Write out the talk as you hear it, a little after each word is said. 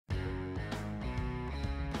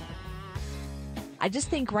I just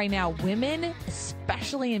think right now, women,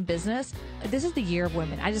 especially in business, this is the year of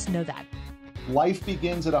women. I just know that. Life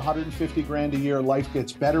begins at 150 grand a year. Life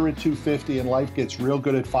gets better at 250 and life gets real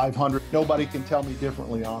good at 500. Nobody can tell me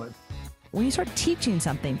differently on it. When you start teaching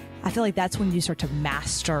something, I feel like that's when you start to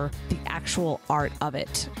master the actual art of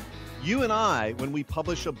it. You and I, when we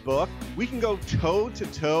publish a book, we can go toe to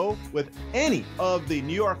toe with any of the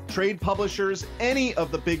New York trade publishers, any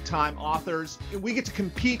of the big time authors. We get to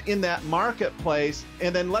compete in that marketplace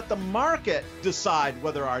and then let the market decide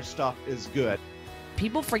whether our stuff is good.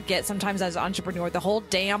 People forget sometimes as an entrepreneur, the whole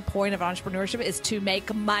damn point of entrepreneurship is to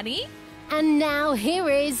make money. And now here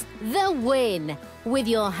is The Win with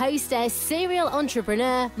your hostess, serial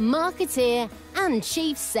entrepreneur, marketeer, and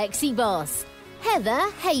chief sexy boss, Heather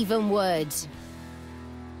Havenwood.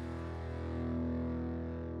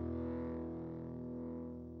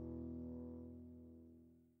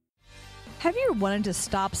 Have you ever wanted to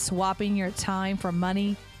stop swapping your time for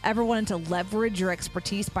money? Ever wanted to leverage your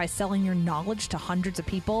expertise by selling your knowledge to hundreds of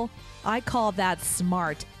people? I call that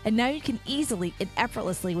smart. And now you can easily and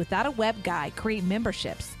effortlessly, without a web guy, create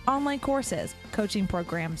memberships, online courses, coaching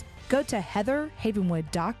programs. Go to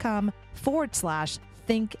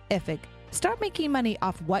heatherhavenwood.com/thinkific. Start making money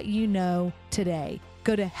off what you know today.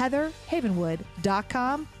 Go to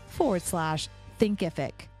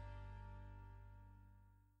heatherhavenwood.com/thinkific.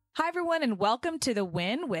 Hi, everyone, and welcome to The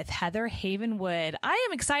Win with Heather Havenwood. I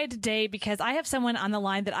am excited today because I have someone on the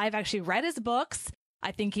line that I've actually read his books.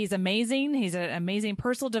 I think he's amazing. He's an amazing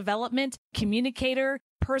personal development, communicator,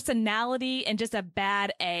 personality, and just a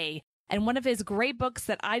bad A. And one of his great books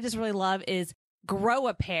that I just really love is Grow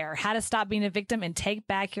a Pair, How to Stop Being a Victim and Take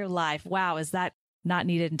Back Your Life. Wow, is that not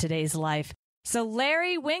needed in today's life? So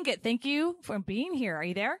Larry Winget, thank you for being here. Are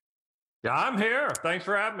you there? Yeah, I'm here. Thanks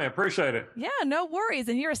for having me. I appreciate it. Yeah, no worries.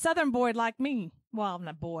 And you're a Southern boy like me. Well, I'm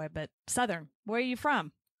not boy, but Southern. Where are you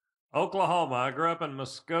from? Oklahoma. I grew up in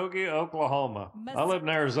Muskogee, Oklahoma. I live in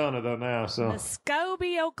Arizona, though, now. So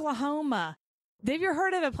Muskogee, Oklahoma. Have you ever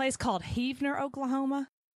heard of a place called Heavener, Oklahoma?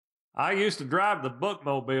 I used to drive the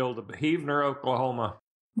bookmobile to Heavener, Oklahoma.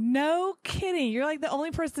 No kidding. You're like the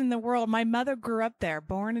only person in the world. My mother grew up there,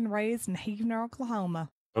 born and raised in Heavener,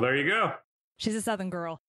 Oklahoma. Well, there you go. She's a Southern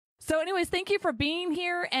girl. So anyways, thank you for being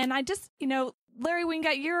here. And I just, Larry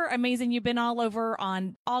Winget, you're amazing. You've been all over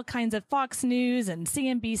on all kinds of Fox News and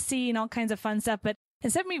CNBC and all kinds of fun stuff. But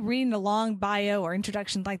instead of me reading a long bio or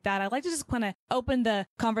introduction like that, I'd like to just kind of open the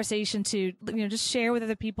conversation to, just share with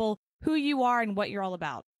other people who you are and what you're all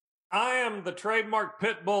about. I am the trademark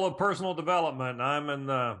pit bull of personal development. I'm in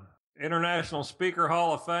the International Speaker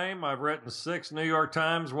Hall of Fame. I've written 6 New York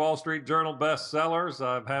Times, Wall Street Journal bestsellers.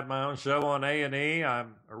 I've had my own show on A&E.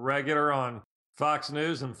 I'm a regular on Fox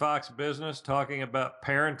News and Fox Business talking about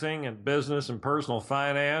parenting and business and personal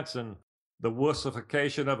finance and the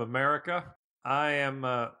Wussification of America. I am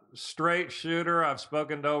a straight shooter. I've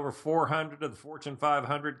spoken to over 400 of the Fortune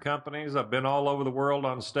 500 companies. I've been all over the world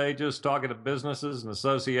on stages talking to businesses and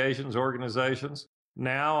associations, organizations.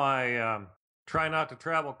 Now I try not to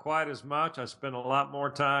travel quite as much. I spend a lot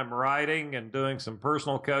more time writing and doing some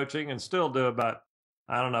personal coaching and still do about,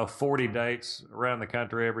 40 dates around the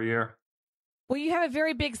country every year. Well, you have a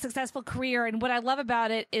very big, successful career. And what I love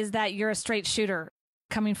about it is that you're a straight shooter.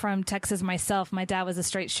 Coming from Texas myself, my dad was a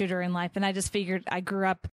straight shooter in life. And I just figured I grew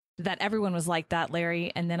up that everyone was like that,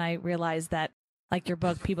 Larry. And then I realized that, like your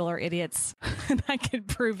book, people are idiots. And I could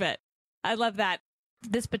prove it. I love that.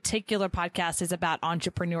 This particular podcast is about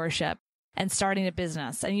entrepreneurship and starting a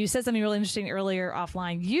business. And you said something really interesting earlier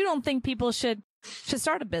offline. You don't think people should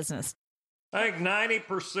start a business. I think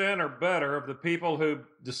 90% or better of the people who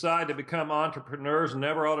decide to become entrepreneurs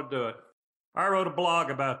never ought to do it. I wrote a blog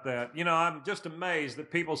about that. I'm just amazed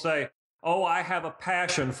that people say, oh, I have a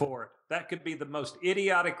passion for it. That could be the most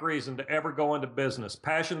idiotic reason to ever go into business.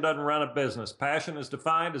 Passion doesn't run a business. Passion is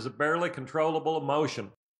defined as a barely controllable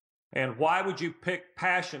emotion. And why would you pick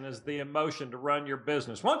passion as the emotion to run your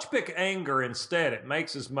business? Why don't you pick anger instead? It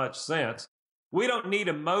makes as much sense. We don't need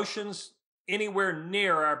emotions anywhere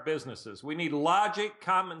near our businesses. We need logic,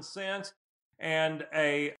 common sense, and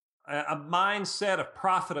a mindset of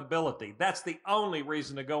profitability. That's the only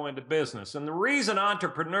reason to go into business. And the reason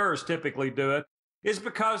entrepreneurs typically do it is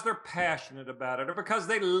because they're passionate about it, or because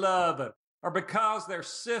they love it, or because their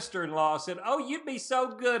sister-in-law said, oh, you'd be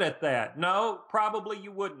so good at that. No, probably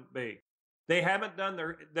you wouldn't be. They haven't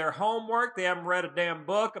done their homework. They haven't read a damn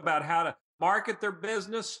book about how to market their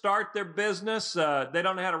business, start their business. They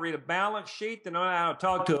don't know how to read a balance sheet. They don't know how to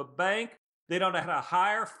talk to a bank. They don't know how to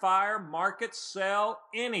hire, fire, market, sell,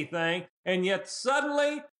 anything. And yet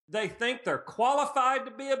suddenly they think they're qualified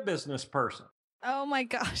to be a business person. Oh my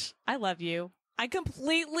gosh. I love you. I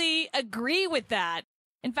completely agree with that.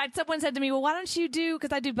 In fact, someone said to me, well, why don't you do,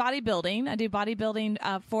 because I do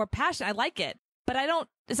bodybuilding for passion. I like it, but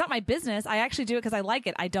it's not my business. I actually do it because I like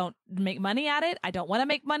it. I don't make money at it. I don't want to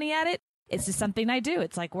make money at it. It's just something I do.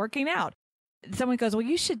 It's like working out. Someone goes, well,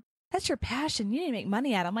 that's your passion. You need to make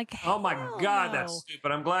money at it. I'm like, oh my God, that's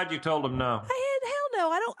stupid. I'm glad you told him no. Hell no.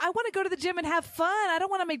 I want to go to the gym and have fun. I don't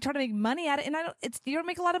want to try to make money at it. And you don't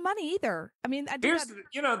make a lot of money either. I mean,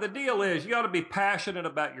 the deal is you got to be passionate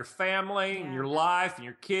about your family and your life and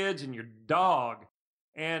your kids and your dog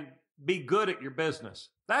and be good at your business.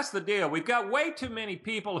 That's the deal. We've got way too many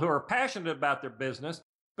people who are passionate about their business,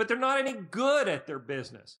 but they're not any good at their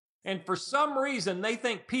business. And for some reason, they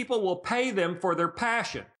think people will pay them for their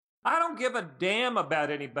passion. I don't give a damn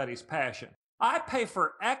about anybody's passion. I pay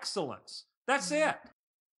for excellence. That's it.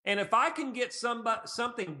 And if I can get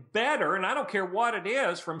something better, and I don't care what it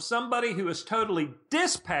is, from somebody who is totally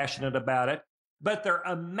dispassionate about it, but they're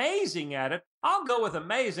amazing at it, I'll go with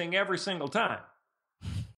amazing every single time.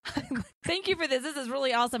 Thank you for this. This is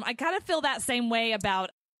really awesome. I kind of feel that same way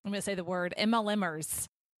about, I'm going to say the word, MLMers.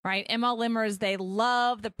 Right? MLMers, they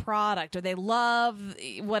love the product or they love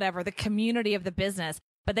whatever, the community of the business,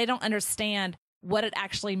 but they don't understand what it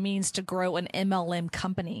actually means to grow an MLM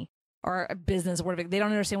company or a business. They don't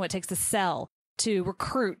understand what it takes to sell, to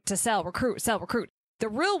recruit, to sell, recruit, sell, recruit. The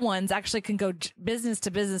real ones actually can go business to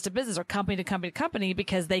business to business or company to company to company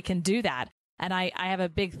because they can do that. And I have a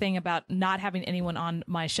big thing about not having anyone on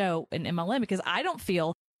my show in MLM because I don't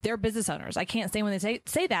feel they're business owners. I can't say when they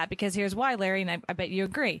say that because here's why, Larry, and I bet you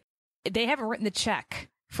agree. They haven't written the check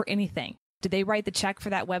for anything. Did they write the check for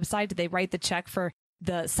that website? Did they write the check for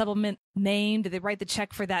the supplement name? Did they write the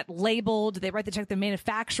check for that label? Did they write the check to the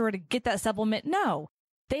manufacturer to get that supplement? No,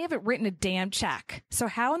 they haven't written a damn check. So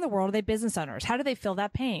how in the world are they business owners? How do they feel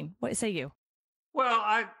that pain? What say you? Well,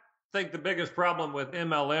 I think the biggest problem with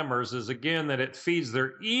MLMers is, again, that it feeds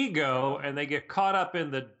their ego and they get caught up in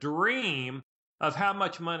the dream of how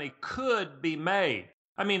much money could be made.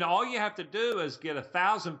 I mean, all you have to do is get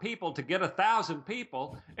 1,000 people to get 1,000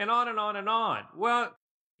 people and on and on and on. Well,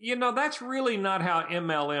 that's really not how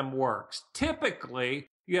MLM works. Typically,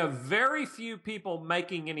 you have very few people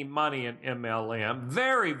making any money in MLM,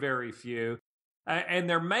 very, very few. And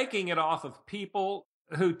they're making it off of people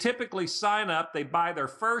who typically sign up. They buy their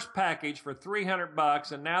first package for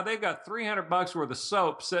 $300, and now they've got $300 worth of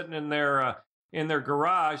soap sitting in their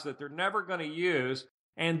garage that they're never going to use.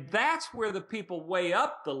 And that's where the people way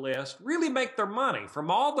up the list really make their money, from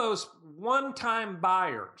all those one-time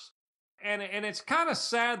buyers. And it's kind of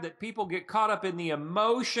sad that people get caught up in the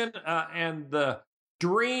emotion and the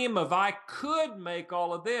dream of, I could make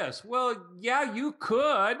all of this. Well, yeah, you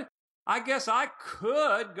could. I guess I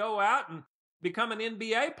could go out and become an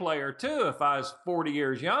NBA player too if I was 40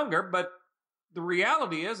 years younger, but the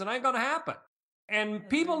reality is it ain't going to happen. And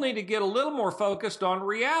people need to get a little more focused on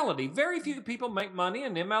reality. Very few people make money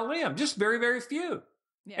in MLM, just very, very few.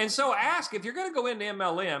 Yeah. And so ask, if you're going to go into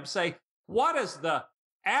MLM, say, what does the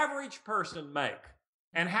average person make?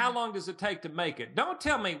 And how long does it take to make it? Don't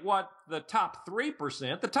tell me what the top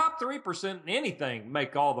 3%. The top 3% in anything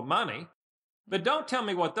make all the money. But don't tell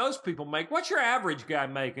me what those people make. What's your average guy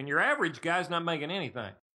making? Your average guy's not making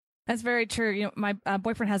anything. That's very true. My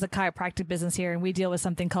boyfriend has a chiropractic business here, and we deal with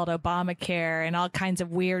something called Obamacare and all kinds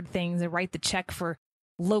of weird things and write the check for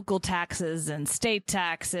local taxes and state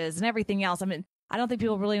taxes and everything else. I mean, I don't think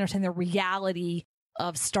people really understand the reality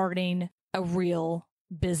of starting a real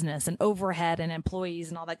business and overhead and employees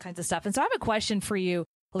and all that kinds of stuff. And so I have a question for you,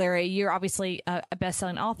 Larry. You're obviously a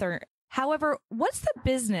best-selling author. However, what's the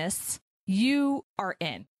business you are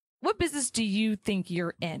in? What business do you think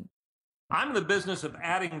you're in? I'm the business of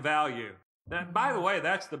adding value. That, by the way,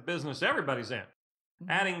 that's the business everybody's in,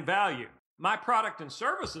 adding value. My product and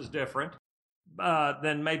service is different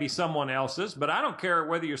than maybe someone else's, but I don't care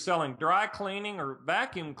whether you're selling dry cleaning or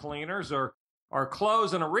vacuum cleaners or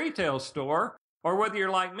clothes in a retail store, or whether you're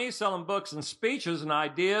like me selling books and speeches and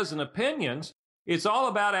ideas and opinions. It's all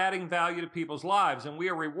about adding value to people's lives, and we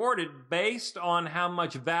are rewarded based on how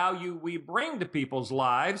much value we bring to people's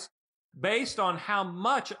lives, based on how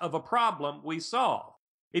much of a problem we solve.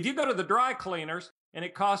 If you go to the dry cleaners and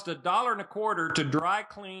it costs $1.25 to dry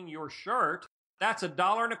clean your shirt, that's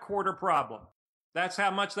 $1.25 problem. That's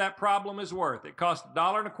how much that problem is worth. It costs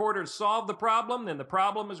 $1.25 to solve the problem, then the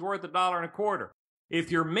problem is worth $1.25.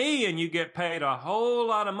 If you're me and you get paid a whole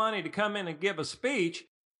lot of money to come in and give a speech,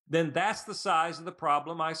 then that's the size of the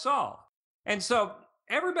problem I solve. And so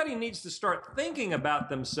everybody needs to start thinking about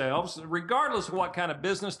themselves, regardless of what kind of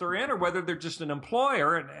business they're in or whether they're just an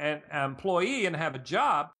employer and an employee and have a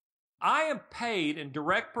job. I am paid in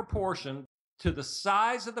direct proportion to the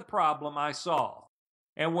size of the problem I solve.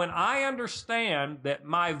 And when I understand that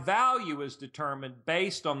my value is determined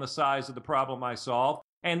based on the size of the problem I solve,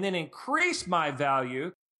 and then increase my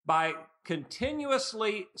value by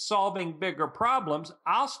continuously solving bigger problems,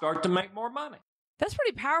 I'll start to make more money. That's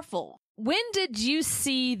pretty powerful. When did you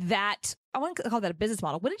see that? I want to call that a business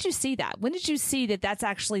model. When did you see that? When did you see that that's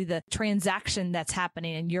actually the transaction that's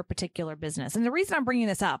happening in your particular business? And the reason I'm bringing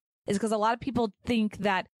this up is because a lot of people think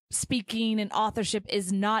that speaking and authorship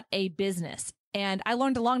is not a business. And I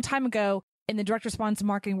learned a long time ago in the direct response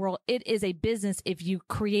marketing world, it is a business if you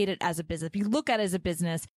create it as a business. If you look at it as a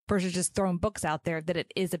business versus just throwing books out there, that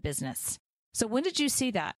it is a business. So when did you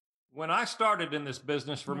see that? When I started in this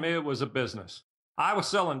business, for me, it was a business. I was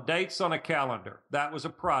selling dates on a calendar. That was a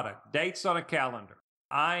product. Dates on a calendar.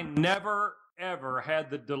 I never, ever had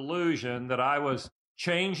the delusion that I was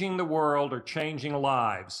changing the world or changing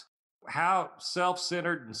lives. How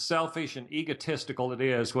self-centered and selfish and egotistical it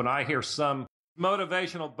is when I hear some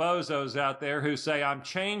motivational bozos out there who say, I'm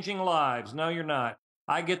changing lives. No, you're not.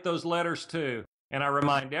 I get those letters too. And I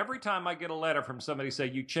remind every time I get a letter from somebody say,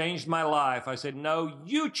 you changed my life. I said, no,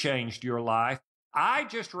 you changed your life. I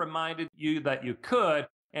just reminded you that you could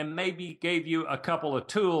and maybe gave you a couple of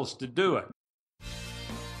tools to do it.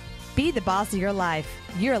 Be the boss of your life.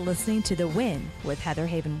 You're listening to The Win with Heather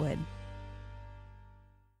Havenwood.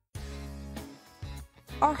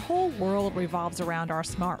 Our whole world revolves around our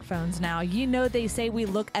smartphones now. You know, they say we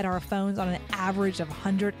look at our phones on an average of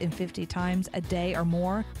 150 times a day or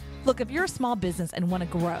more. Look, if you're a small business and want to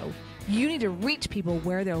grow, you need to reach people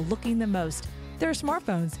where they're looking the most, their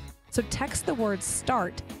smartphones. So text the word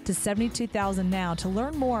START to 72,000 now to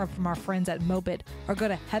learn more from our friends at Mobit, or go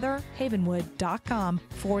to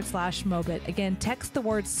heatherhavenwood.com/Mobit. Again, text the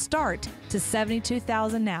word START to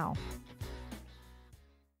 72,000 now.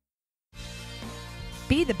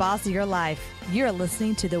 Be the boss of your life. You're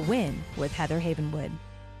listening to The Win with Heather Havenwood.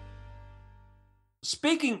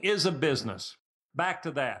 Speaking is a business. Back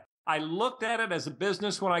to that. I looked at it as a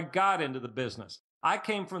business when I got into the business. I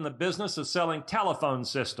came from the business of selling telephone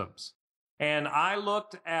systems. And I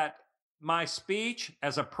looked at my speech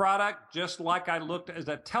as a product just like I looked at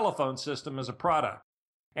a telephone system as a product.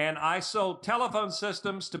 And I sold telephone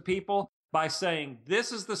systems to people by saying,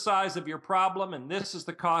 this is the size of your problem and this is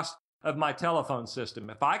the cost of my telephone system.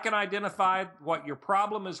 If I can identify what your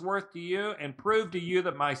problem is worth to you and prove to you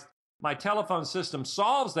that my telephone system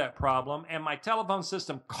solves that problem and my telephone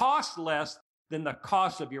system costs less than the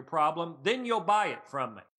cost of your problem, then you'll buy it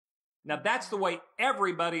from me. Now, that's the way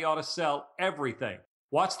everybody ought to sell everything.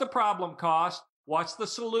 What's the problem cost? What's the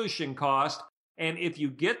solution cost? And if you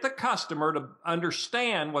get the customer to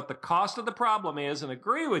understand what the cost of the problem is and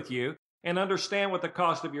agree with you, and understand what the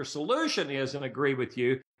cost of your solution is and agree with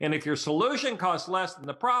you, and if your solution costs less than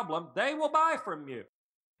the problem, they will buy from you.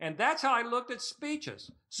 And that's how I looked at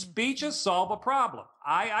speeches. Speeches solve a problem.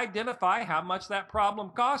 I identify how much that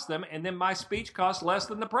problem costs them, and then my speech costs less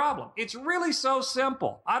than the problem. It's really so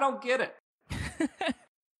simple. I don't get it.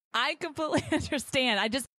 I completely understand.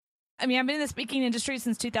 I've been in the speaking industry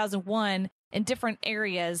since 2001 in different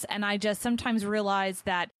areas, and I just sometimes realize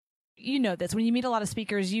that, you know this, when you meet a lot of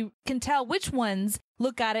speakers, you can tell which ones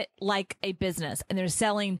look at it like a business, and they're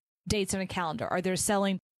selling dates on a calendar, or they're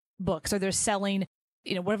selling books, or they're selling,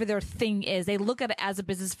 whatever their thing is. They look at it as a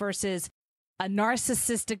business versus a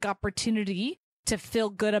narcissistic opportunity to feel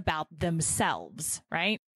good about themselves,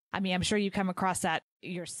 right? I mean, I'm sure you come across that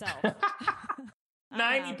yourself.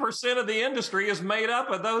 90% of the industry is made up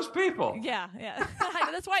of those people. Yeah.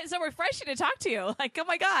 That's why it's so refreshing to talk to you. Like, oh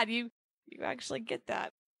my God, you actually get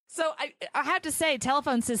that. So I have to say,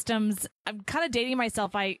 telephone systems, I'm kind of dating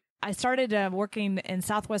myself. I started working in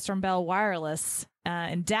Southwestern Bell Wireless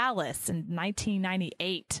in Dallas in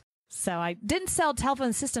 1998. So I didn't sell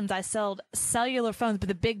telephone systems. I sold cellular phones, but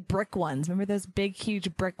the big brick ones. Remember those big,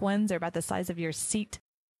 huge brick ones? They're about the size of your seat.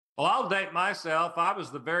 Well, I'll date myself. I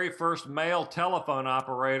was the very first male telephone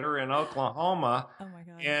operator in Oklahoma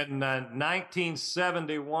in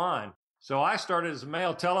 1971. So I started as a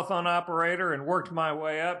male telephone operator and worked my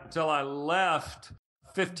way up until I left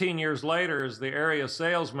 15 years later as the area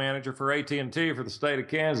sales manager for AT&T for the state of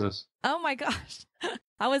Kansas. Oh my gosh.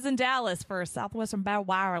 I was in Dallas for Southwestern Bell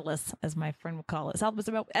Wireless, as my friend would call it.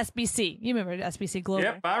 Southwestern Bell, SBC. You remember SBC Global?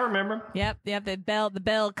 Yep, I remember. Yep, the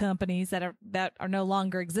Bell companies that are no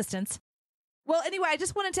longer existence. Well, anyway, I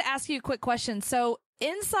just wanted to ask you a quick question. So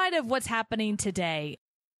inside of what's happening today,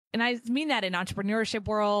 and I mean that in entrepreneurship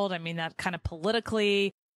world, I mean that kind of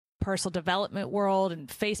politically, personal development world, and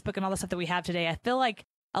Facebook and all the stuff that we have today, I feel like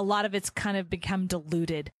a lot of it's kind of become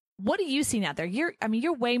diluted. What are you seeing out there? You're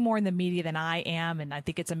way more in the media than I am, and I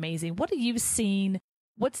think it's amazing. What are you seeing?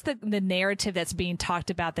 What's the narrative that's being talked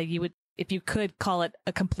about that you would, if you could, call it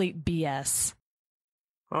a complete BS?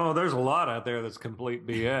 Oh, there's a lot out there that's complete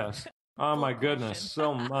BS. Oh my goodness,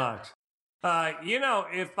 so much.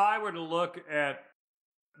 If I were to look at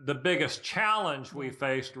the biggest challenge we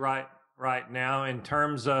faced right now in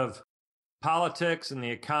terms of politics and the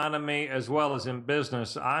economy, as well as in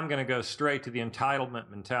business, I'm going to go straight to the entitlement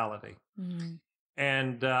mentality. Mm.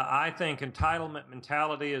 And I think entitlement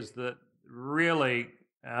mentality is really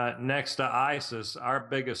next to ISIS, our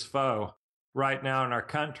biggest foe right now in our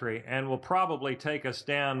country, and will probably take us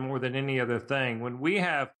down more than any other thing. When we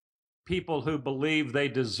have people who believe they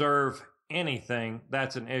deserve anything,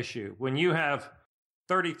 that's an issue. When you have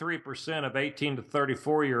 33% of 18 to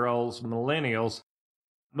 34-year-olds, millennials,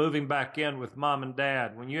 moving back in with mom and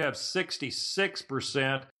dad, when you have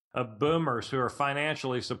 66% of boomers who are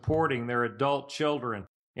financially supporting their adult children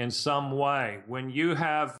in some way, when you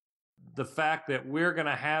have the fact that we're going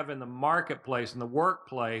to have in the marketplace, in the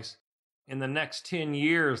workplace, in the next 10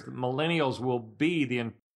 years, the millennials will be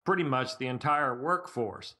pretty much the entire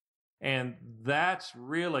workforce. And that's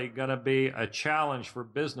really going to be a challenge for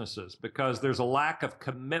businesses because there's a lack of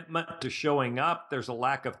commitment to showing up. There's a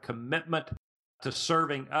lack of commitment to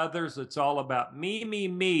serving others. It's all about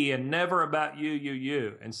me, and never about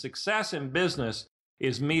you. And success in business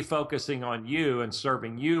is me focusing on you and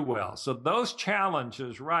serving you well. So those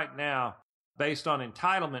challenges right now, based on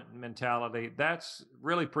entitlement mentality, that's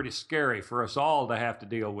really pretty scary for us all to have to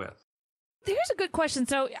deal with. Here's a good question.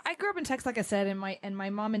 So I grew up in Texas, like I said, and my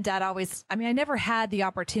mom and dad always, I never had the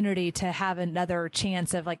opportunity to have another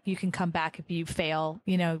chance of like, you can come back if you fail,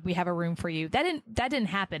 we have a room for you. That didn't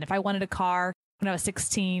happen. If I wanted a car when I was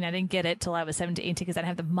 16, I didn't get it till I was 17, 18 because I didn't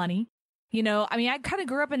have the money. I kind of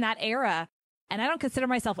grew up in that era, and I don't consider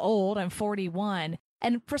myself old. I'm 41.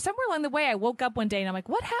 And for somewhere along the way, I woke up one day and I'm like,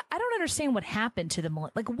 I don't understand what happened to them.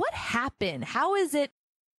 Like, what happened? How is it,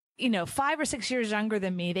 5 or 6 years younger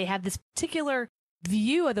than me, they have this particular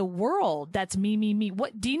view of the world that's me.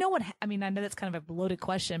 What do you know what, I know that's kind of a loaded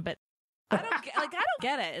question, but I don't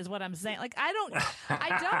get it is what I'm saying. Like, I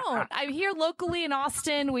don't. I'm here locally in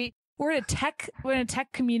Austin. We're in a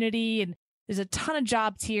tech community, and there's a ton of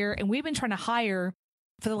jobs here, and we've been trying to hire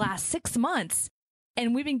for the last 6 months,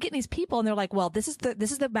 and we've been getting these people, and they're like, well, this is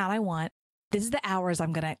the amount I want. This is the hours I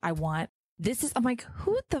want. I'm like,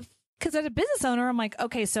 because as a business owner, I'm like,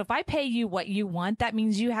 okay, so if I pay you what you want, that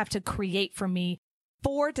means you have to create for me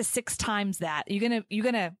 4 to 6 times that. You're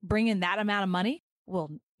gonna bring in that amount of money? Well,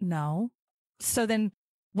 no. So then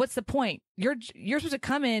what's the point? You're supposed to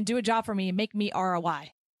come in, do a job for me, and make me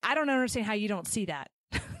ROI. I don't understand how you don't see that.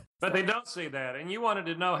 But they don't see that. And you wanted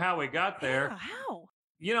to know how we got there.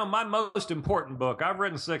 Yeah, how? My most important book, I've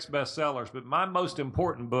written 6 bestsellers, but my most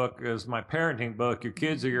important book is my parenting book, Your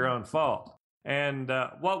Kids Are Your Own Fault. And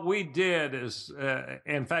what we did is,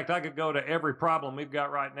 in fact, I could go to every problem we've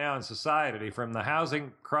got right now in society, from the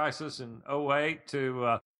housing crisis in 2008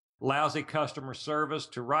 to lousy customer service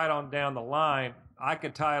to right on down the line. I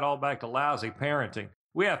could tie it all back to lousy parenting.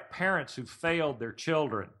 We have parents who failed their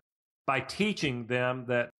children by teaching them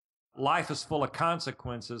that life is full of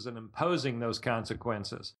consequences and imposing those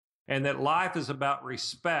consequences, and that life is about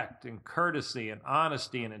respect and courtesy and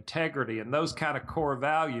honesty and integrity and those kind of core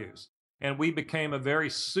values. And we became a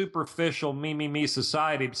very superficial me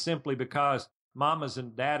society simply because mamas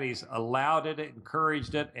and daddies allowed it,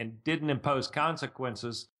 encouraged it, and didn't impose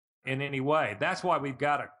consequences in any way. That's why we've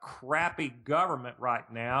got a crappy government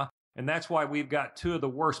right now. And that's why we've got 2 of the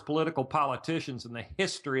worst political politicians in the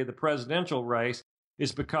history of the presidential race,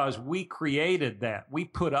 is because we created that. We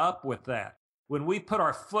put up with that. When we put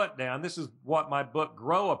our foot down, this is what my book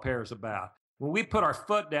Grow Up Here is about. When we put our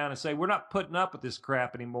foot down and say, we're not putting up with this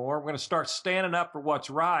crap anymore, we're going to start standing up for what's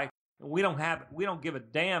right, and we don't give a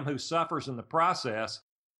damn who suffers in the process,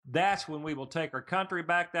 that's when we will take our country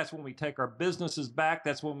back. That's when we take our businesses back.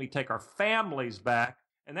 That's when we take our families back.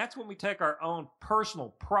 And that's when we take our own personal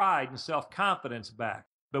pride and self-confidence back.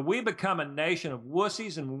 But we become a nation of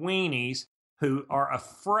wussies and weenies who are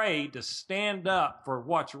afraid to stand up for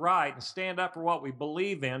what's right and stand up for what we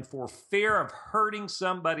believe in for fear of hurting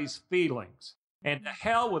somebody's feelings. And to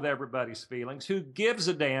hell with everybody's feelings. Who gives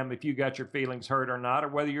a damn if you got your feelings hurt or not, or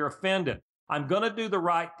whether you're offended? I'm going to do the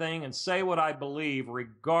right thing and say what I believe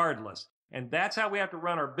regardless. And that's how we have to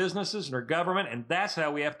run our businesses and our government, and that's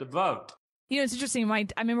how we have to vote. It's interesting. I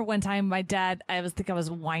remember one time my dad, I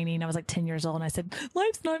was whining. I was like 10 years old, and I said,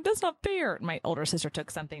 that's not fair. And my older sister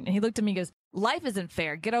took something, and he looked at me and goes, life isn't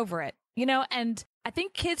fair. Get over it. And I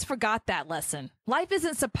think kids forgot that lesson. Life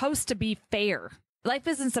isn't supposed to be fair. life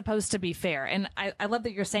isn't supposed to be fair. And I love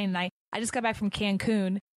that you're saying that. I just got back from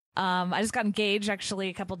Cancun. I just got engaged actually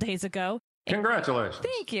a couple days ago. Congratulations.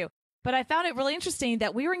 Thank you. But I found it really interesting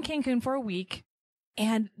that we were in Cancun for a week,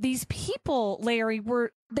 and these people, Larry,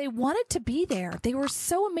 they wanted to be there. They were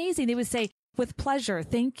so amazing. They would say, with pleasure,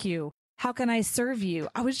 thank you. How can I serve you?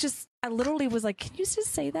 I literally was like, can you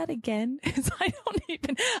just say that again?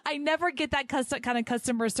 I never get that kind of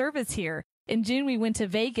customer service here. In June, we went to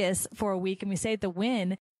Vegas for a week and we stayed at the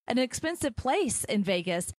Wynn, an expensive place in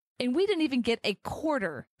Vegas. And we didn't even get a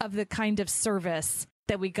quarter of the kind of service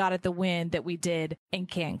that we got at the Wynn that we did in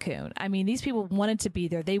Cancun. I mean, these people wanted to be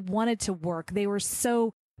there. They wanted to work. They were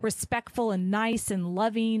so respectful and nice and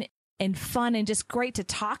loving and fun and just great to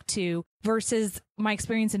talk to, versus my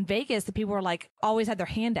experience in Vegas. The people were like, always had their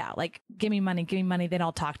hand out, like, give me money, then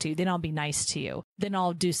I'll talk to you, then I'll be nice to you, then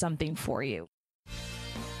I'll do something for you.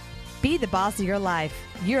 Be the boss of your life.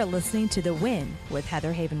 You're listening to The Win with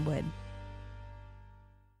Heather Havenwood.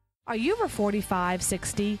 Are you over 45,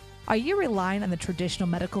 60? Are you relying on the traditional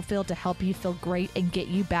medical field to help you feel great and get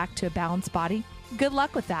you back to a balanced body? Good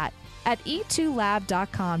luck with that. At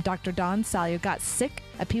e2lab.com, Dr. Don Salio got sick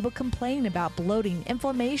of people complaining about bloating,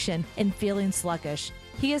 inflammation, and feeling sluggish.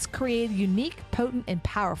 He has created unique, potent, and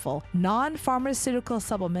powerful non-pharmaceutical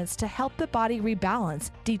supplements to help the body rebalance,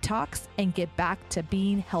 detox, and get back to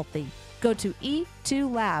being healthy. Go to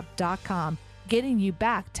e2lab.com, getting you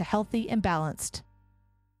back to healthy and balanced.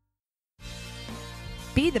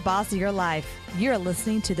 Be the boss of your life. You're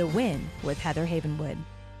listening to The Win with Heather Havenwood.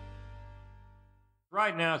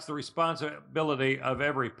 Right now, it's the responsibility of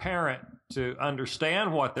every parent to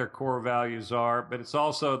understand what their core values are, but it's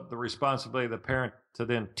also the responsibility of the parent to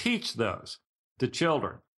then teach those to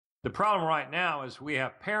children. The problem right now is we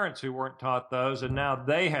have parents who weren't taught those, and now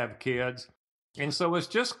they have kids. And so it's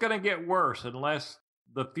just going to get worse unless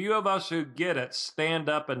the few of us who get it stand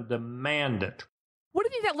up and demand it. What do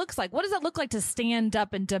you think that looks like? What does that look like to stand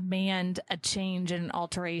up and demand a change and an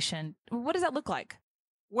alteration? What does that look like?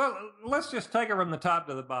 Well, let's just take it from the top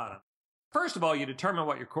to the bottom. First of all, you determine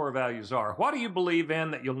what your core values are. What do you believe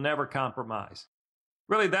in that you'll never compromise?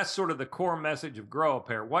 Really, that's sort of the core message of Grow a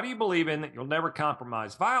Pair. What do you believe in that you'll never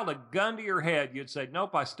compromise? If I held a gun to your head, you'd say,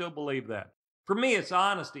 nope, I still believe that. For me, it's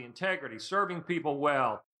honesty, integrity, serving people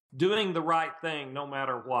well, doing the right thing no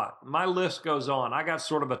matter what. My list goes on. I got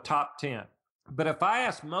sort of a top 10. But if I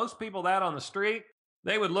asked most people that on the street,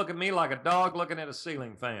 they would look at me like a dog looking at a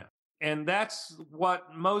ceiling fan. And that's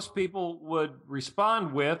what most people would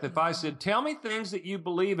respond with if I said, tell me things that you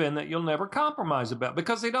believe in that you'll never compromise about,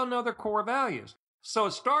 because they don't know their core values. So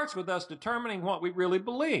it starts with us determining what we really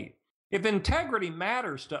believe. If integrity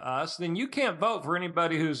matters to us, then you can't vote for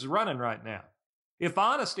anybody who's running right now. If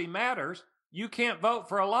honesty matters, you can't vote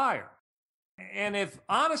for a liar. And if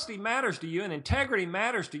honesty matters to you and integrity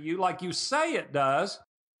matters to you like you say it does,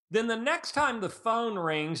 then the next time the phone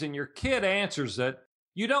rings and your kid answers it,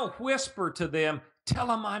 you don't whisper to them, tell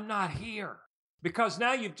them I'm not here, because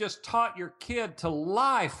now you've just taught your kid to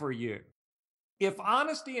lie for you. If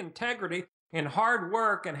honesty, integrity, and hard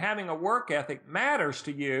work and having a work ethic matters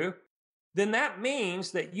to you, then that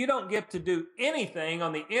means that you don't get to do anything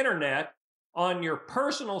on the internet, on your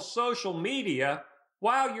personal social media,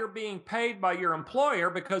 while you're being paid by your employer,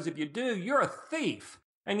 because if you do, you're a thief.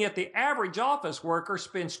 And yet the average office worker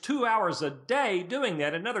spends 2 hours a day doing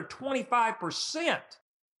that, another 25%.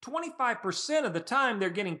 25% of the time they're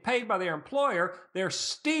getting paid by their employer, they're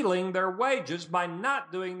stealing their wages by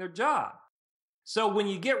not doing their job. So when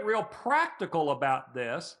you get real practical about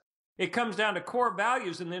this, it comes down to core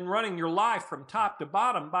values and then running your life from top to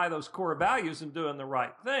bottom by those core values and doing the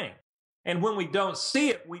right thing. And when we don't see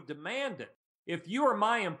it, we demand it. If you are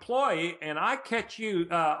my employee and I catch you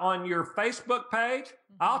on your Facebook page,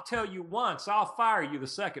 I'll tell you once, I'll fire you the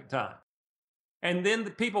second time. And then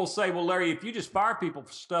the people say, well, Larry, if you just fire people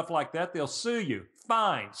for stuff like that, they'll sue you.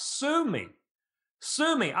 Fine, sue me.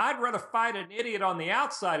 Sue me. I'd rather fight an idiot on the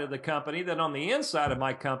outside of the company than on the inside of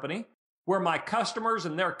my company, where my customers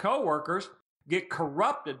and their coworkers get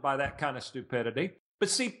corrupted by that kind of stupidity. But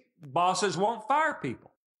see, bosses won't fire people.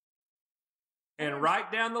 And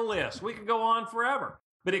right down the list. We could go on forever.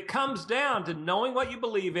 But it comes down to knowing what you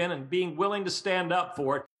believe in and being willing to stand up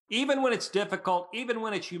for it, even when it's difficult, even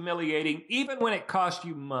when it's humiliating, even when it costs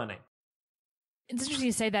you money. It's interesting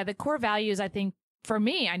you say that. The core values, I think, for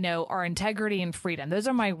me, I know, are integrity and freedom. Those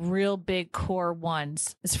are my real big core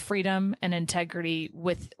ones, is freedom and integrity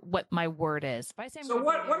with what my word is. So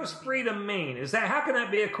what does freedom mean? How can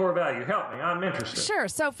that be a core value? Help me. I'm interested. Sure.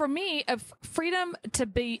 So for me, freedom to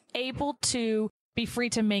be able to be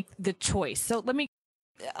free to make the choice. So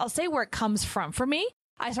I'll say where it comes from. For me,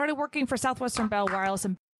 I started working for Southwestern Bell Wireless,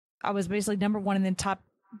 and I was basically number one in the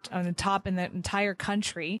top in the entire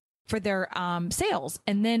country for their sales.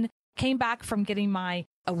 And then came back from getting my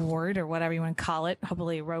award or whatever you want to call it,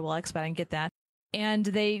 hopefully a Rolex, but I didn't get that. And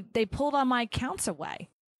they pulled all my accounts away.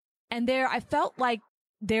 And there, I felt like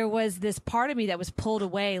there was this part of me that was pulled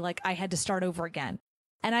away, like I had to start over again.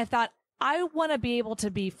 And I thought, I want to be able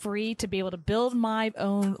to be free, to be able to build my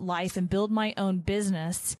own life and build my own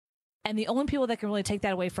business. And the only people that can really take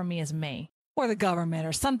that away from me is me or the government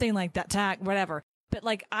or something like that, whatever. But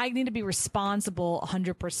like, I need to be responsible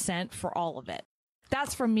 100% for all of it.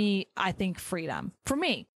 That's for me, I think, freedom. For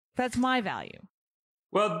me, that's my value.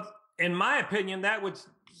 Well, in my opinion, that would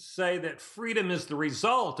say that freedom is the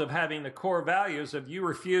result of having the core values of you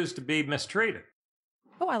refuse to be mistreated.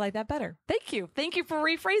 Oh, I like that better. Thank you. Thank you for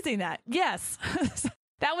rephrasing that. Yes.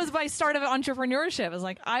 That was my start of entrepreneurship. It was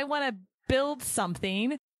like, I want to build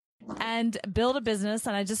something and build a business.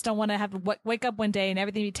 And I just don't want to have to wake up one day and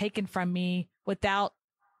everything be taken from me without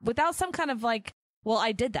some kind of like, well,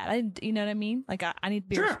 I did that. You know what I mean? Like I need to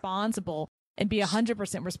be responsible and be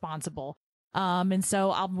 100% responsible. And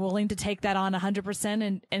so I'm willing to take that on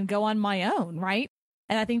 100% and go on my own. Right.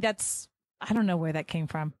 And I think I don't know where that came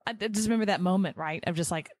from. I just remember that moment, right? Of just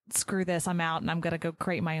like, screw this, I'm out and I'm going to go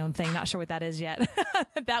create my own thing. Not sure what that is yet.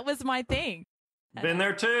 That was my thing. Been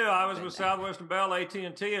there too. I was with Southwestern Bell,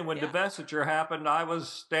 AT&T, and when divestiture happened, I was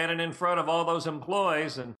standing in front of all those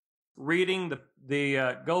employees and reading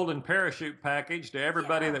the golden parachute package to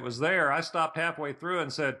everybody that was there. I stopped halfway through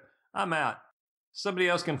and said, I'm out. Somebody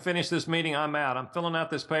else can finish this meeting. I'm out. I'm filling out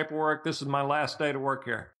this paperwork. This is my last day to work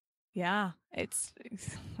here. Yeah,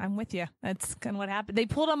 I'm with you. That's kind of what happened. They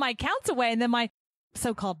pulled all my accounts away, and then my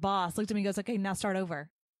so-called boss looked at me and goes, okay, now start over.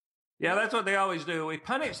 Yeah, that's what they always do. We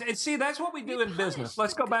punish. And see, that's what we do in business.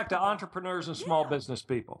 Let's go back to entrepreneurs and small business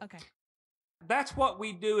people. Okay. That's what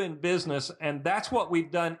we do in business, and that's what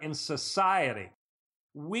we've done in society.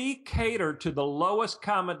 We cater to the lowest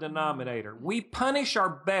common denominator. We punish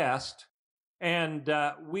our best, and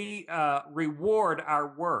we reward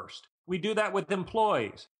our worst. We do that with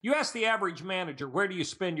employees. You ask the average manager, where do you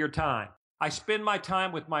spend your time? I spend my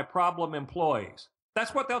time with my problem employees.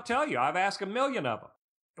 That's what they'll tell you. I've asked 1 million of them.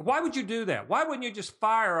 Why would you do that? Why wouldn't you just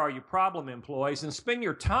fire all your problem employees and spend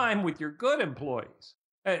your time with your good employees?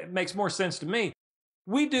 It makes more sense to me.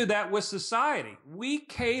 We do that with society. We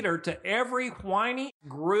cater to every whiny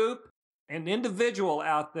group and individual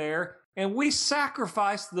out there, and we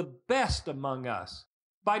sacrifice the best among us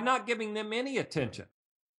by not giving them any attention.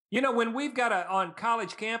 You know, when we've got on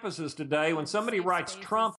college campuses today, when somebody writes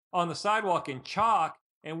Trump on the sidewalk in chalk,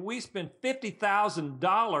 and we spend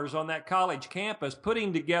 $50,000 on that college campus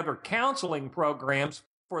putting together counseling programs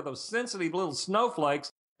for those sensitive little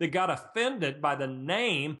snowflakes that got offended by the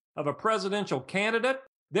name of a presidential candidate,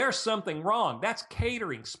 there's something wrong. That's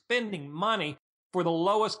catering, spending money for the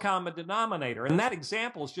lowest common denominator. And that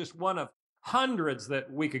example is just one of hundreds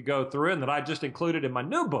that we could go through and that I just included in my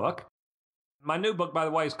new book. My new book, by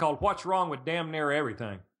the way, is called What's Wrong with Damn Near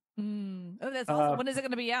Everything. Oh, that's awesome. When is it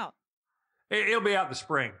going to be out? It'll be out in the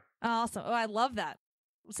spring. Awesome. Oh, I love that.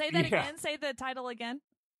 Say that again. Say the title again.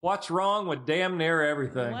 What's Wrong with Damn Near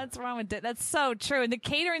Everything? What's wrong with that's so true. And the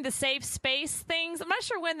catering, the safe space things. I'm not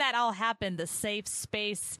sure when that all happened. The safe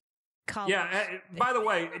space college. Yeah. By the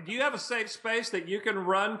way, do you have a safe space that you can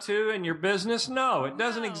run to in your business? No, it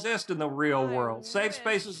doesn't exist in the real world. Safe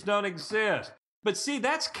spaces don't exist. But see,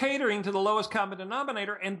 that's catering to the lowest common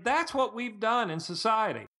denominator, and that's what we've done in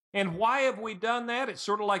society. And why have we done that? It's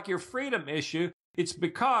sort of like your freedom issue. It's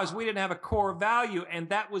because we didn't have a core value, and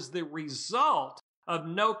that was the result of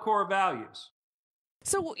no core values.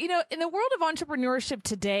 So, you know, in the world of entrepreneurship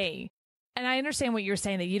today, and I understand what you're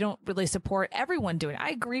saying, that you don't really support everyone doing it. I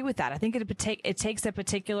agree with that. I think it takes a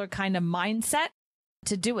particular kind of mindset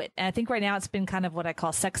to do it. And I think right now it's been kind of what I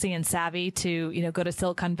call sexy and savvy to, you know, go to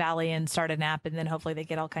Silicon Valley and start an app and then hopefully they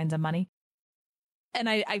get all kinds of money. And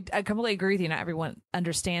I completely agree with you. Not everyone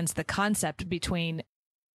understands the concept between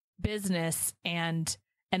business and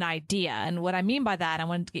an idea. And what I mean by that, I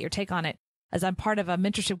wanted to get your take on it, as I'm part of a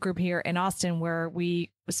mentorship group here in Austin where we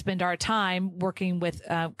spend our time working with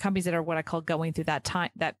companies that are what I call going through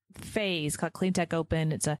that phase called Clean Tech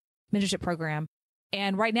Open. It's a mentorship program.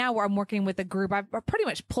 And right now where I'm working with a group, I've pretty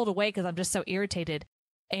much pulled away because I'm just so irritated.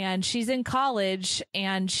 And she's in college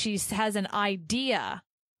and she has an idea.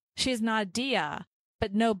 She has an idea,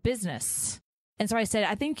 but no business. And so I said,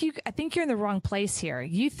 I think you're in the wrong place here.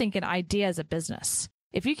 You think an idea is a business.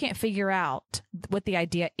 If you can't figure out what the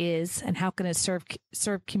idea is and how can it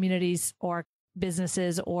serve communities or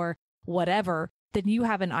businesses or whatever, then you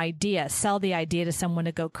have an idea. Sell the idea to someone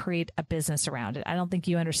to go create a business around it. I don't think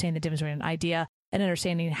you understand the difference between an idea and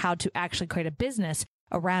understanding how to actually create a business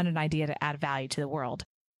around an idea to add value to the world.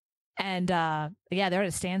 And they're at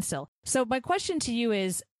a standstill. So my question to you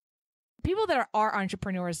is, people that are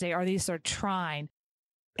entrepreneurs today, are these sort of trying,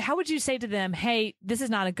 how would you say to them, hey, this is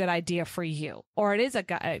not a good idea for you, or it is a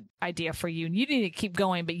good idea for you and you need to keep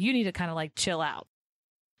going, but you need to kind of like chill out?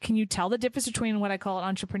 Can you tell the difference between what I call an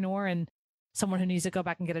entrepreneur and someone who needs to go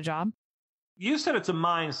back and get a job? You said it's a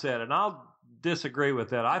mindset, and I'll disagree with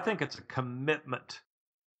that. I think it's a commitment.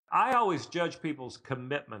 I always judge people's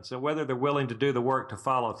commitments and whether they're willing to do the work to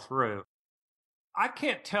follow through. I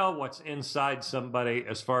can't tell what's inside somebody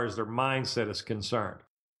as far as their mindset is concerned.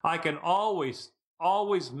 I can always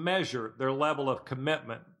measure their level of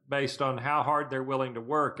commitment based on how hard they're willing to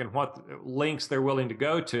work and what lengths they're willing to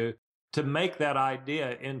go to make that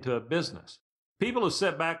idea into a business. People who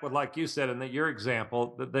sit back with, like you said in your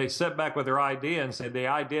example, that they sit back with their idea and say the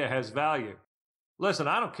idea has value. Listen,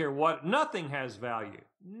 I don't care what, nothing has value.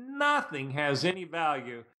 Nothing has any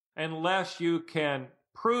value unless you can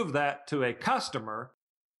prove that to a customer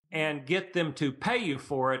and get them to pay you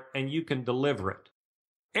for it and you can deliver it.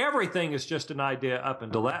 Everything is just an idea up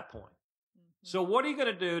until that point. So what are you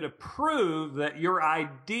going to do to prove that your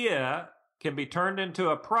idea can be turned into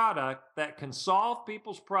a product that can solve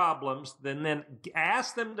people's problems, then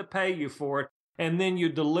ask them to pay you for it, and then you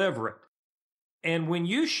deliver it? And when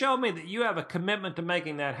you show me that you have a commitment to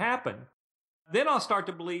making that happen, then I'll start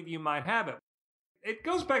to believe you might have it. It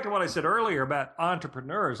goes back to what I said earlier about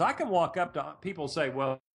entrepreneurs. I can walk up to people and say,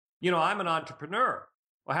 well, I'm an entrepreneur.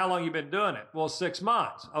 Well, how long have you been doing it? Well, 6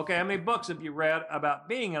 months. Okay, how many books have you read about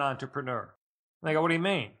being an entrepreneur? And they go, what do you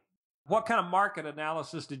mean? What kind of market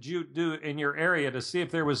analysis did you do in your area to see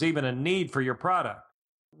if there was even a need for your product?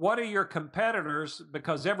 What are your competitors?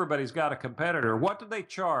 Because everybody's got a competitor. What do they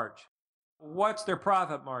charge? What's their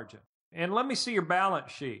profit margin? And let me see your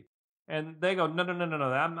balance sheet. And they go, no,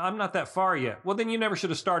 I'm not that far yet. Well, then you never should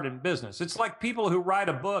have started in business. It's like people who write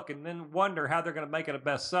a book and then wonder how they're going to make it a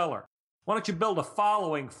bestseller. Why don't you build a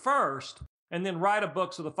following first and then write a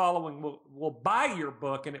book so the following will buy your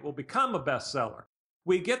book and it will become a bestseller?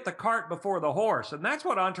 We get the cart before the horse, and that's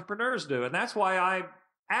what entrepreneurs do. And that's why I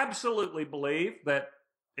absolutely believe that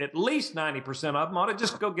at least 90% of them ought to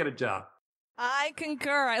just go get a job. I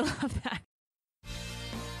concur. I love that.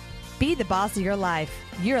 Be the boss of your life.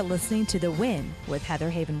 You're listening to The Win with Heather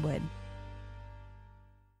Havenwood.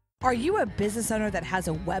 Are you a business owner that has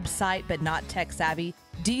a website but not tech savvy?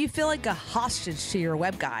 Do you feel like a hostage to your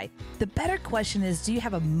web guy? The better question is, do you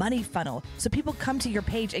have a money funnel so people come to your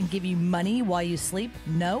page and give you money while you sleep?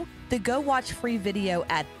 No? Then go watch free video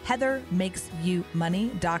at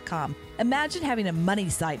heathermakesyoumoney.com. Imagine having a money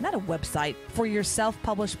site, not a website, for your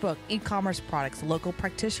self-published book, e-commerce products, local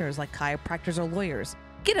practitioners like chiropractors or lawyers.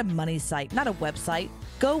 Get a money site, not a website.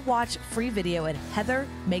 Go watch free video at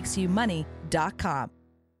heathermakesyoumoney.com.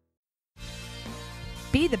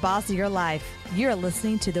 Be the boss of your life. You're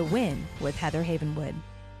listening to The Win with Heather Havenwood.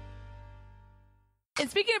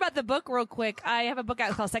 And speaking about the book real quick, I have a book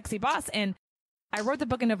out called Sexy Boss, and I wrote the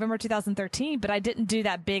book in November 2013, but I didn't do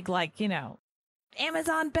that big,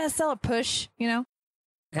 Amazon bestseller push,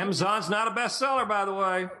 Amazon's not a bestseller, by the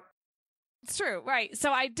way. It's true, right?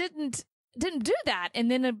 So I didn't do that.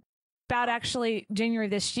 And then about actually January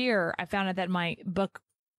this year, I found out that my book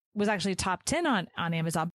was actually top 10 on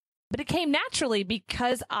Amazon. But it came naturally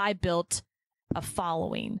because I built a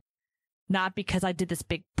following, not because I did this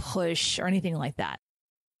big push or anything like that.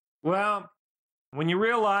 Well, when you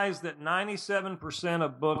realize that 97%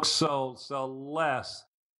 of books sold sell less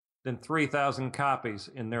than 3,000 copies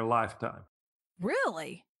in their lifetime.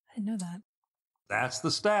 Really? I didn't know that. That's the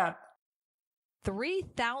stat.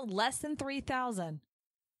 3,000, less than 3,000.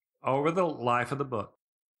 Over the life of the book.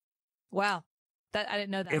 Wow. I didn't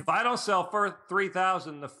know that. If I don't sell for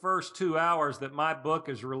 3,000 the first 2 hours that my book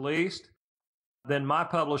is released, then my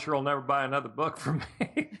publisher will never buy another book from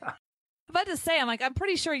me. I'm about to say, I'm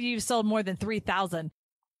pretty sure you've sold more than 3,000.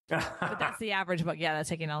 But that's the average book. Yeah, that's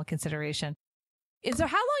taking all consideration. And so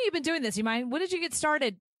how long have you been doing this? You mind? When did you get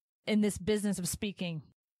started in this business of speaking?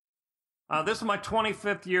 This is my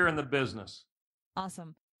 25th year in the business.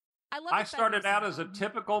 Awesome. I started out as a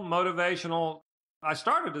typical motivational. I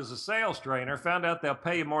started as a sales trainer, found out they'll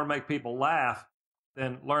pay you more to make people laugh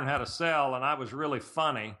than learn how to sell, and I was really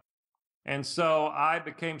funny. And so I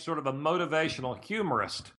became sort of a motivational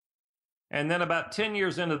humorist. And then about 10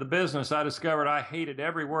 years into the business, I discovered I hated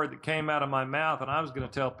every word that came out of my mouth, and I was going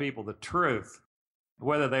to tell people the truth,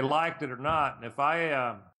 whether they liked it or not. And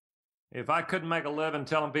if I couldn't make a living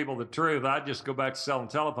telling people the truth, I'd just go back to selling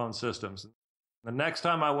telephone systems. The next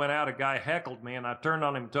time I went out, a guy heckled me, and I turned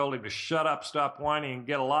on him and told him to shut up, stop whining, and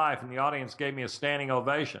get a life. And the audience gave me a standing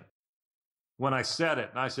ovation when I said it.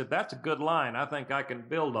 And I said, that's a good line. I think I can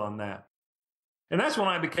build on that. And that's when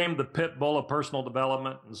I became the pit bull of personal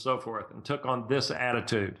development and so forth, and took on this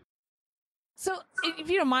attitude. So if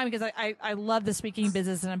you don't mind, because I love the speaking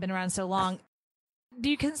business and I've been around so long, do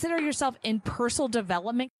you consider yourself in personal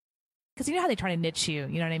development? Because you know how they try to niche you,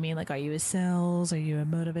 you know what I mean? Like, are you a sales? Are you a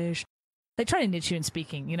motivation? They try to niche you in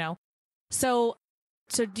speaking, you know? So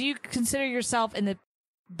do you consider yourself in the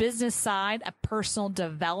business side a personal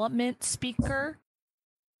development speaker?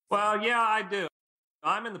 Well, yeah, I do.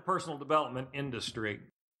 I'm in the personal development industry.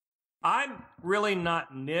 I'm really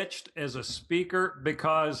not niched as a speaker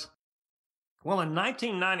because, well, in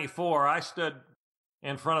 1994, I stood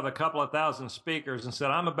in front of a couple of thousand speakers and said,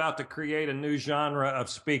 I'm about to create a new genre of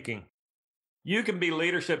speaking. You can be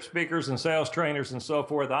leadership speakers and sales trainers and so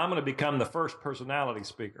forth. I'm going to become the first personality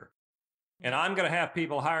speaker. And I'm going to have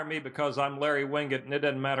people hire me because I'm Larry Winget and it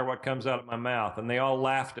doesn't matter what comes out of my mouth. And they all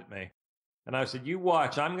laughed at me. And I said, you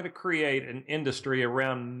watch, I'm going to create an industry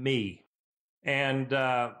around me. And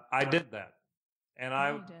I did that.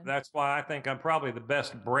 And that's why I think I'm probably the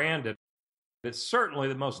best branded. It's certainly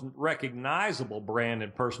the most recognizable brand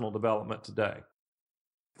in personal development today.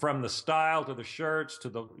 From the style to the shirts to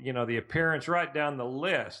the appearance, right down the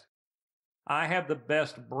list. I have the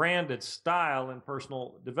best branded style in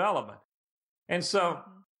personal development. And so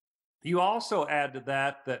you also add to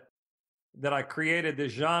that I created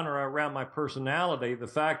this genre around my personality, the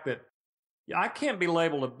fact that I can't be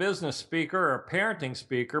labeled a business speaker or a parenting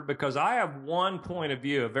speaker because I have one point of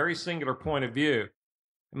view, a very singular point of view.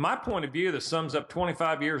 And my point of view that sums up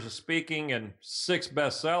 25 years of speaking and 6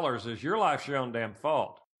 bestsellers is your life's your own damn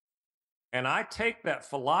fault. And I take that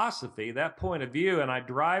philosophy, that point of view, and I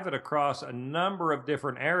drive it across a number of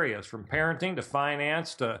different areas, from parenting to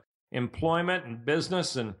finance to employment and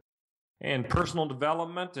business and personal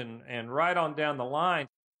development and right on down the line.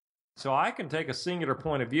 So I can take a singular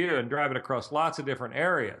point of view and drive it across lots of different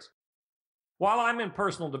areas. While I'm in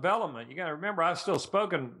personal development, you got to remember, I've still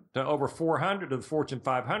spoken to over 400 of the Fortune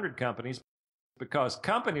 500 companies because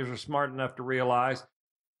companies are smart enough to realize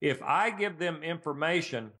if I give them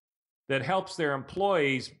information that helps their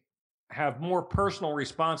employees have more personal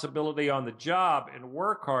responsibility on the job and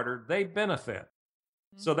work harder, they benefit.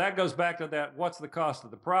 So that goes back to that, what's the cost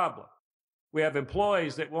of the problem? We have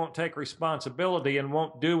employees that won't take responsibility and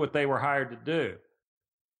won't do what they were hired to do.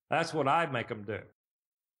 That's what I make them do.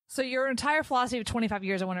 So your entire philosophy of 25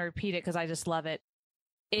 years, I want to repeat it because I just love it,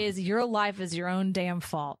 is your life is your own damn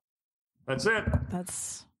fault. That's it.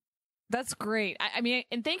 That's great. I mean,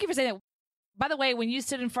 and thank you for saying that. By the way, when you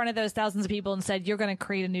stood in front of those thousands of people and said you're going to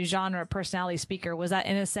create a new genre of personality speaker, was that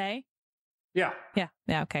NSA? Yeah. Yeah.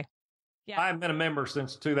 Okay. Yeah. I haven't been a member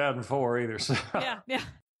since 2004 either. So. Yeah.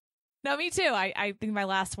 No, me too. I think my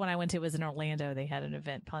last one I went to was in Orlando. They had an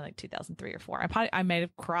event probably like 2003 or 4. I may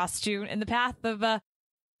have crossed you in the path of the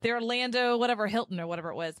Orlando, whatever, Hilton or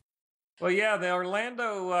whatever it was. Well, yeah, the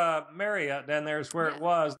Orlando Marriott down there is where it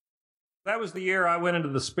was. That was the year I went into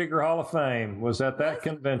the Speaker Hall of Fame, was at that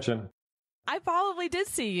convention. I probably did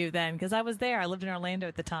see you then because I was there. I lived in Orlando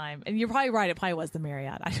at the time. And you're probably right. It probably was the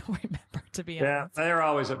Marriott. I don't remember, to be honest. Yeah, they're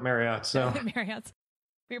always at Marriott. So Marriott's.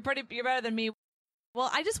 You're better than me. Well,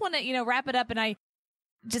 I just want to, wrap it up. And I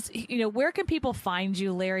just, where can people find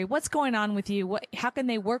you, Larry? What's going on with you? How can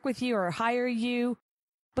they work with you or hire you?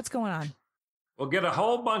 What's going on? We'll get a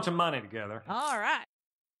whole bunch of money together. All right.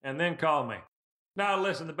 And then call me. Now,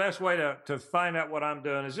 listen, the best way to find out what I'm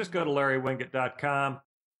doing is just go to LarryWinget.com.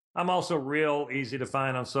 I'm also real easy to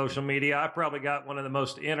find on social media. I probably got one of the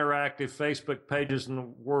most interactive Facebook pages in the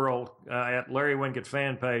world at Larry Winget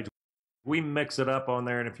fan page. We mix it up on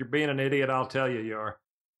there, and if you're being an idiot, I'll tell you are.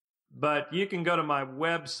 But you can go to my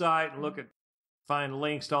website and find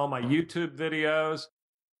links to all my YouTube videos.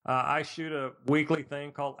 I shoot a weekly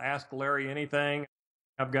thing called Ask Larry Anything.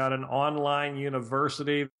 I've got an online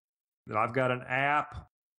university. I've got an app.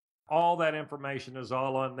 All that information is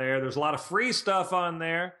all on there. There's a lot of free stuff on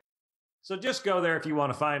there. So just go there if you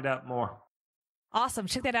want to find out more. Awesome.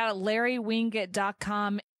 Check that out at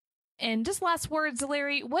LarryWinget.com. And just last words,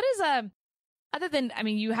 Larry, what is other than,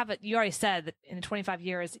 you already said that in 25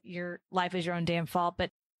 years, your life is your own damn fault,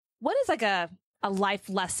 but what is like a life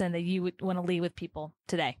lesson that you would want to leave with people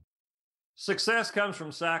today? Success comes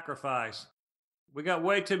from sacrifice. We got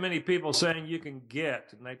way too many people saying you can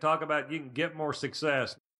get, and they talk about you can get more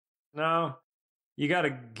success. No, you got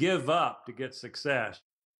to give up to get success.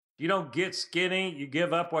 You don't get skinny, you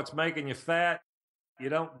give up what's making you fat. You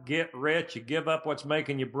don't get rich, you give up what's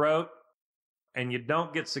making you broke. and you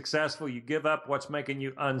don't get successful, you give up what's making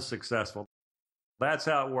you unsuccessful. That's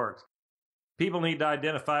how it works. People need to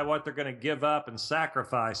identify what they're going to give up and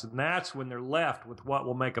sacrifice, and that's when they're left with what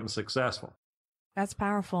will make them successful. That's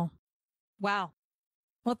powerful. Wow.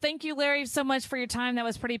 Well, thank you, Larry, so much for your time. That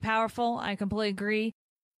was pretty powerful. I completely agree.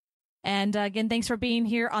 And again, thanks for being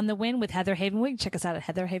here on The Win with Heather Havenwood. Check us out at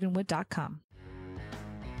heatherhavenwood.com.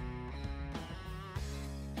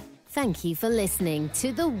 Thank you for listening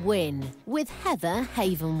to The Win with Heather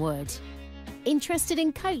Havenwood. Interested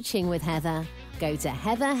in coaching with Heather? Go to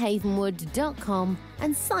heatherhavenwood.com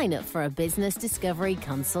and sign up for a business discovery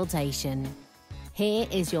consultation. Here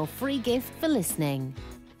is your free gift for listening.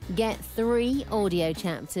 Get 3 audio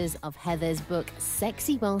chapters of Heather's book,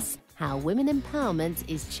 Sexy Boss, How Women Empowerment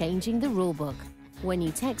is Changing the Rulebook, when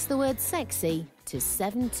you text the word sexy to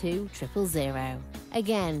 72000.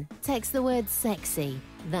 Again, text the word sexy,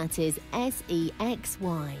 that is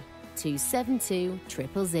SEXY, to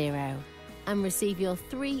 72000, and receive your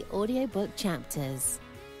 3 audiobook chapters.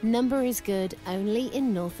 Number is good only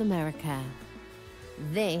in North America.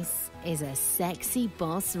 This is a Sexy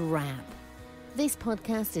Boss Wrap. This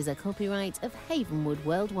podcast is a copyright of Havenwood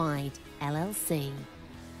Worldwide, LLC.